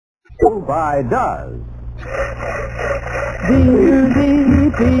by does. D-U-Z,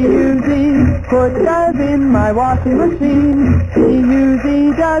 D-U-Z, put does in my washing machine.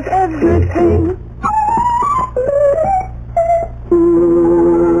 D-U-Z does everything.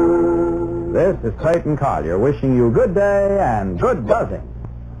 This is Clayton Collier wishing you good day and good buzzing.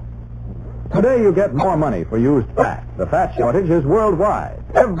 Today you get more money for used fat. The fat shortage is worldwide.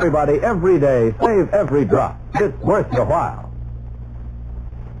 Everybody, every day, save every drop. It's worth your while.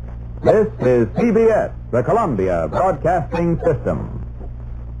 This is CBS, the Columbia Broadcasting System.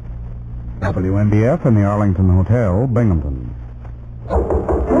 WNBF in the Arlington Hotel, Binghamton.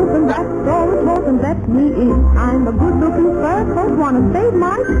 Open that door, open, let me in. I'm a good-looking fur coat, want to save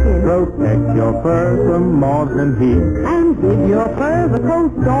my skin. Protect your fur from moths and heat. And give your fur the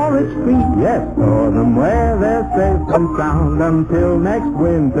cold storage free. Yes, store them where they're safe and sound until next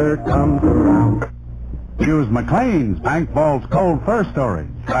winter comes around. Use McLean's Bank Vault's Cold Fur Storage.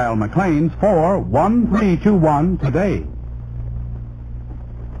 Dial McLean's 41321 today.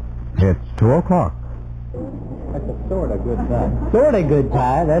 It's 2 o'clock. That's a sort of good time. Sort of good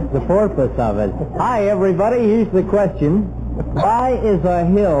time. That's the purpose of it. Hi, everybody. Here's the question. Why is a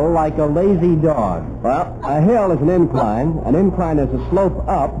hill like a lazy dog? Well, a hill is an incline is a slope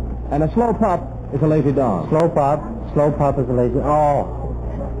up, and a slope up is a lazy dog. Slope up is a lazy... Oh.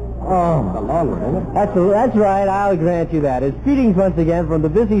 A long one, isn't it? That's right. I'll grant you that. It's greetings once again from the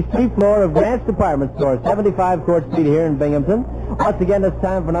busy street floor of Grant's Department Store, 75 Court Street here in Binghamton. Once again, it's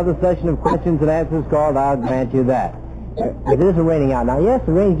time for another session of questions and answers called I'll Grant You That. It is raining out now. Yes,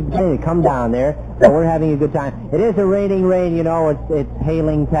 the rain's beginning to come down there, so we're having a good time. It is a raining rain, you know. It's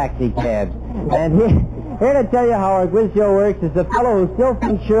hailing taxi cabs. And here to tell you how our quiz show works is the fellow who still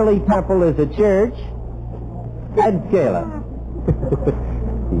thinks Shirley Temple is a church, Ed Scala.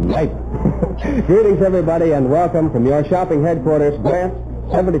 Yikes. Greetings, everybody, and welcome from your shopping headquarters, Grant,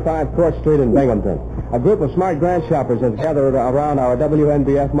 75 Court Street in Binghamton. A group of smart Grant shoppers has gathered around our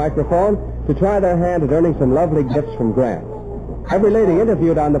WNBF microphone to try their hand at earning some lovely gifts from Grant. Every lady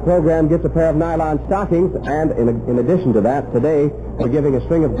interviewed on the program gets a pair of nylon stockings, and in addition to that, today we're giving a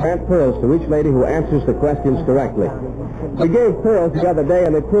string of Grant pearls to each lady who answers the questions correctly. We gave pearls the other day,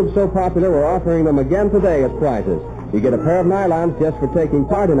 and they proved so popular we're offering them again today as prizes. You get a pair of nylons just for taking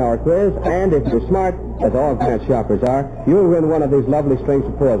part in our quiz, and if you're smart, as all Grant shoppers are, you'll win one of these lovely strings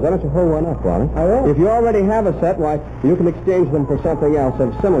of pearls. Why don't you hold one up, Wally? I will. If you already have a set, why, you can exchange them for something else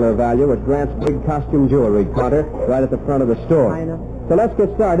of similar value at Grant's big costume jewelry counter right at the front of the store. I know. So let's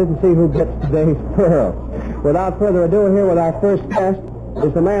get started and see who gets today's pearl. Without further ado, here with our first guest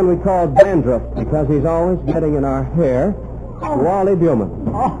is the man we call Dandruff, because he's always getting in our hair, Wally Buman.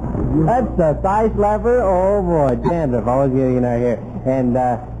 Oh, that's a thigh slapper. Oh, boy, dandruff, always getting in our hair. And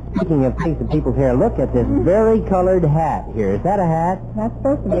speaking of things in people's hair, look at this very colored hat here. Is that a hat? That's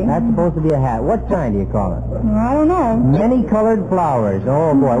supposed to be. That's supposed to be a hat. What kind do you call it? I don't know. Many colored flowers.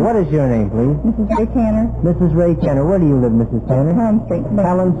 Oh, boy. What is your name, please? Mrs. Ray Tanner. Mrs. Ray Tanner. Where do you live, Mrs. Tanner? Helen Street.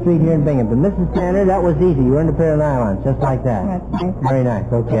 Helen Street here in Binghamton. Mrs. Tanner, that was easy. You earned a pair of nylons, just like that. That's nice. Very nice.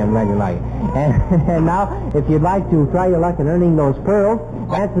 Okay, I'm glad you like it. And now, if you'd like to try your luck in earning those pearls,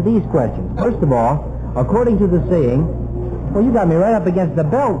 answer these questions. First of all, according to the saying, well, you got me right up against the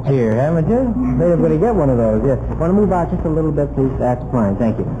belt here, haven't you? Maybe I'm going to get one of those. Yeah. Want to move out just a little bit, please? That's fine.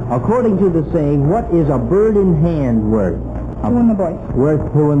 Thank you. According to the saying, what is a bird in hand worth? Two in the bush.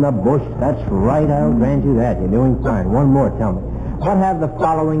 Worth two in the bush. That's right. I'll grant you that. You're doing fine. One more. Tell me. What have the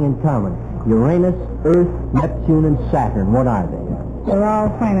following in common? Uranus, Earth, Neptune, and Saturn. What are they? They're all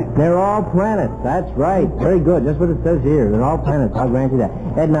planets. They're all planets. That's right. Very good. Just what it says here. They're all planets. I'll grant you that.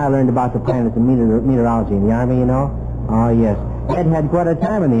 Ed and I learned about the planets and meteorology in the Army, you know. Oh, yes. Ed had quite a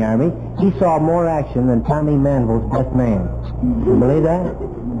time in the Army. He saw more action than Tommy Manville's best man. You believe that?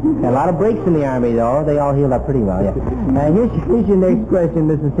 A lot of breaks in the Army, though. They all healed up pretty well, yeah. Here's your next question,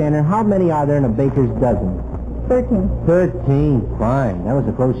 Mrs. Tanner. How many are there in a baker's dozen? 13. 13. Fine. That was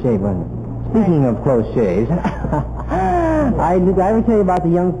a close shave, wasn't it? Speaking of close shaves, did I ever tell you about the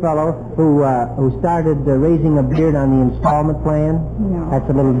young fellow who started raising a beard on the installment plan? No. That's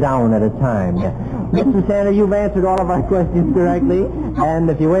a little down at a time. Yeah. Mr. Tanner, you've answered all of our questions correctly, and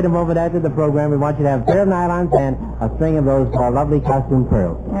if you wait a moment after the program, we want you to have a pair of nylons and a string of those lovely costume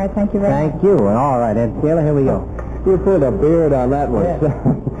pearls. All right, thank you very much. Thank you. All right, Ed Taylor, here we go. You put a beard on that one. Yeah.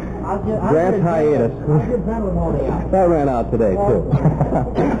 Grant hiatus. That ran out today, too.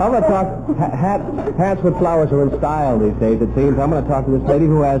 I'm going to talk hats with flowers are in style these days, it seems. I'm going to talk to this lady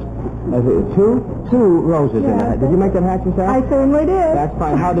who has Two roses in the hat. Did you make that hat yourself? I certainly did. That's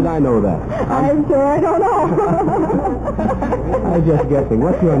fine. How did I know that? I'm sure I don't know. I'm just guessing.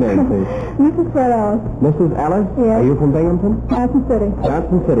 What's your name, please? Mrs. Fred Ellis. Mrs. Ellis? Yes. Are you from Binghamton? Johnson City.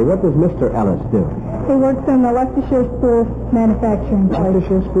 Johnson City. What does Mr. Ellis do? He works in the Leicestershire School Manufacturing place.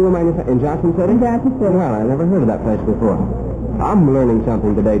 Leicestershire School Manufacturing in Johnson City? In Johnson City. Well, I never heard of that place before. I'm learning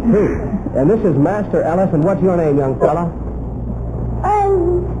something today, too. And this is Master Ellis, and what's your name, young fella?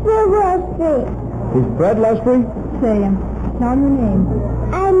 I'm Fred Lusty. He's Fred Lusty? Say him. Tell him your name.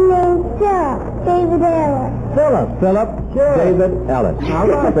 I'm named David Ellis. Philip. Sure. David Ellis.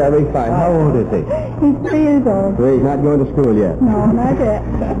 Very fine. How old is he? He's 3 years old. 3. He's not going to school yet. No, not yet.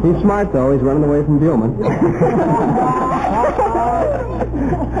 He's smart, though. He's running away from Buellman.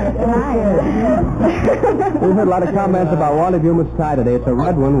 We've heard a lot of comments about Wally Buellman's tie today. It's a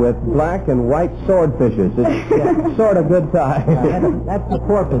red one with black and white swordfishes. It's sort of good tie. That's the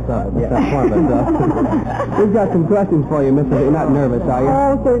porpoise of it. That's porpoise. We've got some questions for you, Mrs. You're not nervous, are you?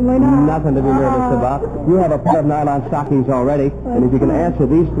 Oh, certainly not. Nothing to be nervous about. You have a pair of nylon stockings already, and if you can answer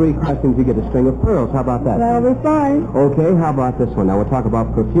these 3 questions, you get a string of pearls. How about that? That'll be fine. Okay, how about this one? Now, we'll talk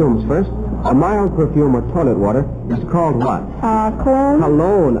about perfumes first. A mild perfume or toilet water is called what? Cologne.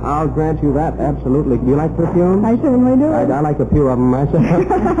 Cologne. I'll grant you that, absolutely. Do you like perfume? I certainly do. I like a few of them myself.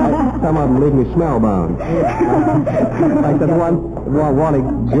 Some of them leave me smell-bound. Like the one Wally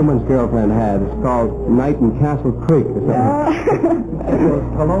Buellman's girlfriend had. It's called Night in Castle Creek or something.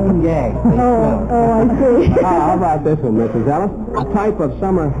 Cologne gag. Oh, I see. How about this one, Mrs. Ellis? A type of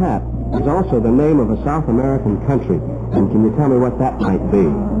summer hat is also the name of a South American country. And can you tell me what that might be?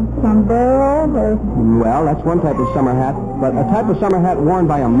 Sombrero or... Well, that's one type of summer hat, but a type of summer hat worn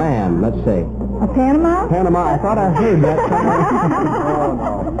by a man, let's say. A Panama? Panama, I thought I heard that somewhere. Oh,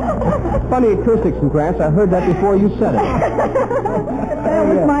 no. Funny acoustics in France, I heard that before you said it. That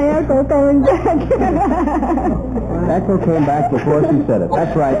was my echo coming back. Echo came back before she said it.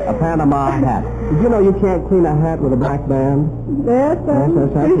 That's right, a Panama hat. Did you know you can't clean a hat with a black band? Yes, I'm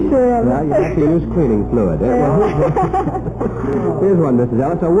pretty sure of it. Well, you have to use cleaning fluid. Here's one, Mrs.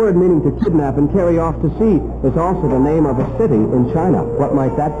 Ellis. A word meaning to kidnap and carry off to sea is also the name of a city in China. What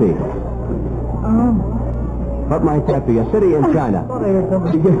might that be? Oh. What might that be? A city in China. What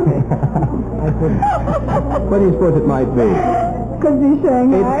do you suppose it might be? Could be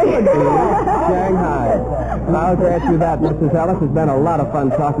Shanghai. It could be Shanghai. I'll grant you that, Mrs. Ellis. It's been a lot of fun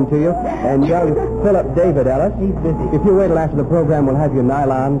talking to you. And young Philip David Ellis, he's busy. If you wait till after the program, we'll have your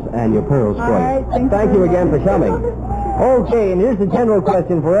nylons and your pearls for you. All right, Thank you again for coming. Okay, and here's the general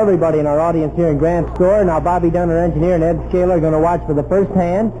question for everybody in our audience here in Grant's store. Now, Bobby Dunn, our engineer, and Ed Scaler are going to watch for the first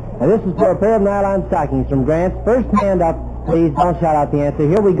hand. And this is for a pair of nylon stockings from Grant's. First hand up, please. Don't shout out the answer.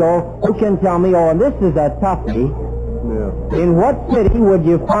 Here we go. Who can tell me? Oh, and this is a toughie. Yeah. In what city would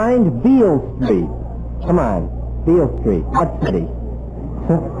you find Beale Street? Come on. Beale Street. What city?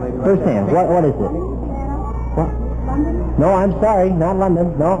 First hand. What is it? What? No, I'm sorry. Not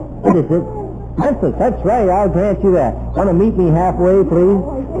London. No. What is it? Memphis. That's right. I'll grant you that. Want to meet me halfway, please?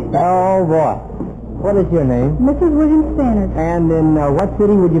 Oh, boy. What is your name? Mrs. William Stannard. And in what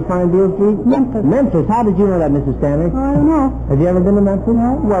city would you find Beale Street? Memphis. Memphis. How did you know that, Mrs. Stannard? I don't know. Have you ever been to Memphis?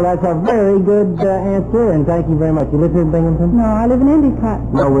 No. Well, that's a very good answer, and thank you very much. You live here in Binghamton? No, I live in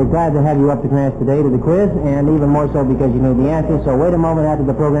Endicott. Well, we're glad to have you up to Grants today to the quiz, and even more so because you know the answer. So wait a moment after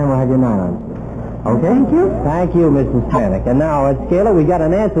the program, we'll have your nylons. Okay? Thank you. Thank you, Mrs. Stanek. And now, at Scaler, we got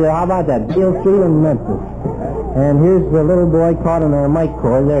an answer there. How about that? Beale Street in Memphis. And here's the little boy caught in our mic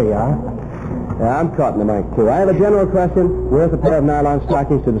cord. There you are. Yeah, I'm caught in the mic, too. I have a general question worth a pair of nylon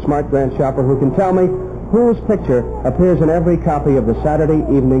stockings to the smart Grant shopper who can tell me whose picture appears in every copy of the Saturday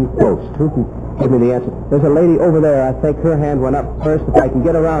Evening Post. Who can give me the answer? There's a lady over there. I think her hand went up first. If I can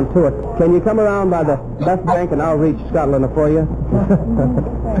get around to it. Can you come around by the left bank and I'll reach Scotland for you?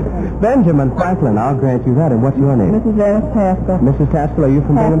 Benjamin Franklin, I'll grant you that. And what's your name? Mrs. Alice Haskell. Mrs. Haskell, are you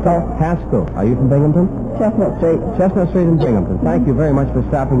from Binghamton? Haskell. Are you from Binghamton? Chestnut Street. Chestnut Street in Binghamton. Thank you very much for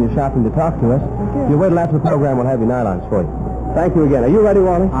stopping your shopping to talk to us. If you wait till after the program, we'll have your nylons for you. Thank you again. Are you ready,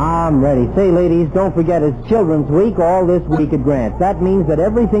 Wally? I'm ready. Say, ladies, don't forget it's Children's Week all this week at Grant. That means that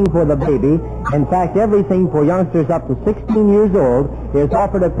everything for the baby, in fact, everything for youngsters up to 16 years old, is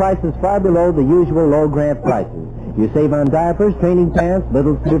offered at prices far below the usual low Grant prices. You save on diapers, training pants,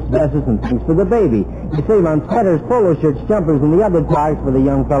 little strips, dresses, and things for the baby. You save on sweaters, polo shirts, jumpers, and the other products for the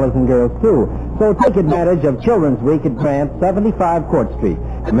young fellas and girls, too. So take advantage of Children's Week at Grant, 75 Court Street.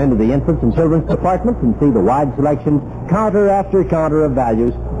 Come into the infants and children's departments and see the wide selection, counter after counter of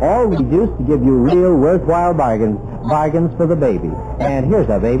values, all reduced to give you real worthwhile bargains for the baby. And here's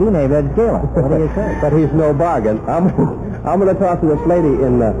a baby named Ed Scaler. What do you say? But he's no bargain. I'm going to talk to this lady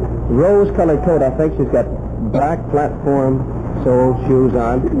in rose-colored coat, I think. She's got black platform sole shoes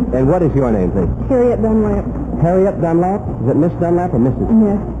on. And what is your name, please? Harriet Dunlap. Harriet Dunlap? Is it Miss Dunlap or Mrs.?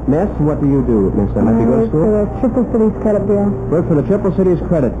 Yes. Miss, what do you do, Miss Dunlap? You go to school? I work for the Triple Cities Credit Bureau. Work for the Triple Cities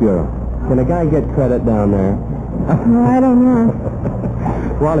Credit Bureau. Can a guy get credit down there? No, I don't know.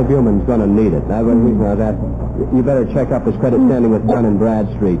 Wally Buellman's going to need it. That was the reason I was asking. You better check up his credit standing with Dun and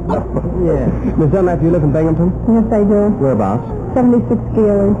Bradstreet. Yeah. Miss Dunlap, you live in Binghamton? Yes, I do. Whereabouts? 76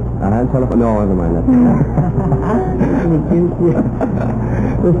 Gaylord. Telephone. No, never mind that.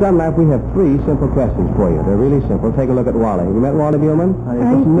 Miss Dunlap, we have 3 simple questions for you. They're really simple. Take a look at Wally. Have you met Wally Buellman? I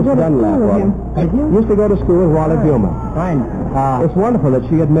used to Miss go to Dunlap, school with Wally. him. Did you? Used to go to school with Wally Buellman. Fine. It's wonderful that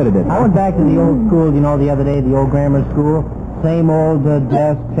she admitted it. I went back to the old school, the other day, the old grammar school. Same old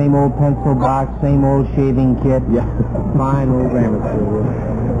desk, same old pencil box, same old shaving kit. Yeah. Fine old grammar school.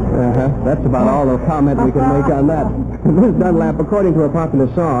 That's about all the comment we can make on that. Miss Dunlap, according to a popular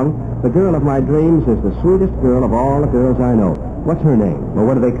song, the girl of my dreams is the sweetest girl of all the girls I know. What's her name? Or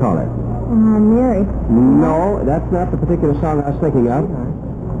what do they call her? Mary. No, that's not the particular song I was thinking of.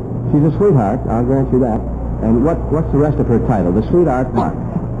 She's a sweetheart, I'll grant you that. And what's the rest of her title? The sweetheart what?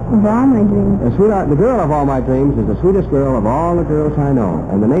 Of all my dreams. The girl of all my dreams is the sweetest girl of all the girls I know.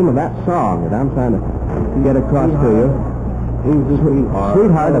 And the name of that song that I'm trying to get across to you is the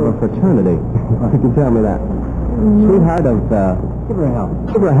Sweetheart of a Fraternity. You can tell me that. Sweetheart of... Give her a help.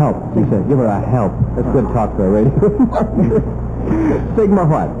 Give her a help, she said. Give her a help. That's good talk for a radio. Sigma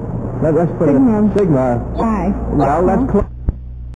what? Let's put Sigma. it... Sigma. Bye. Well, that's close.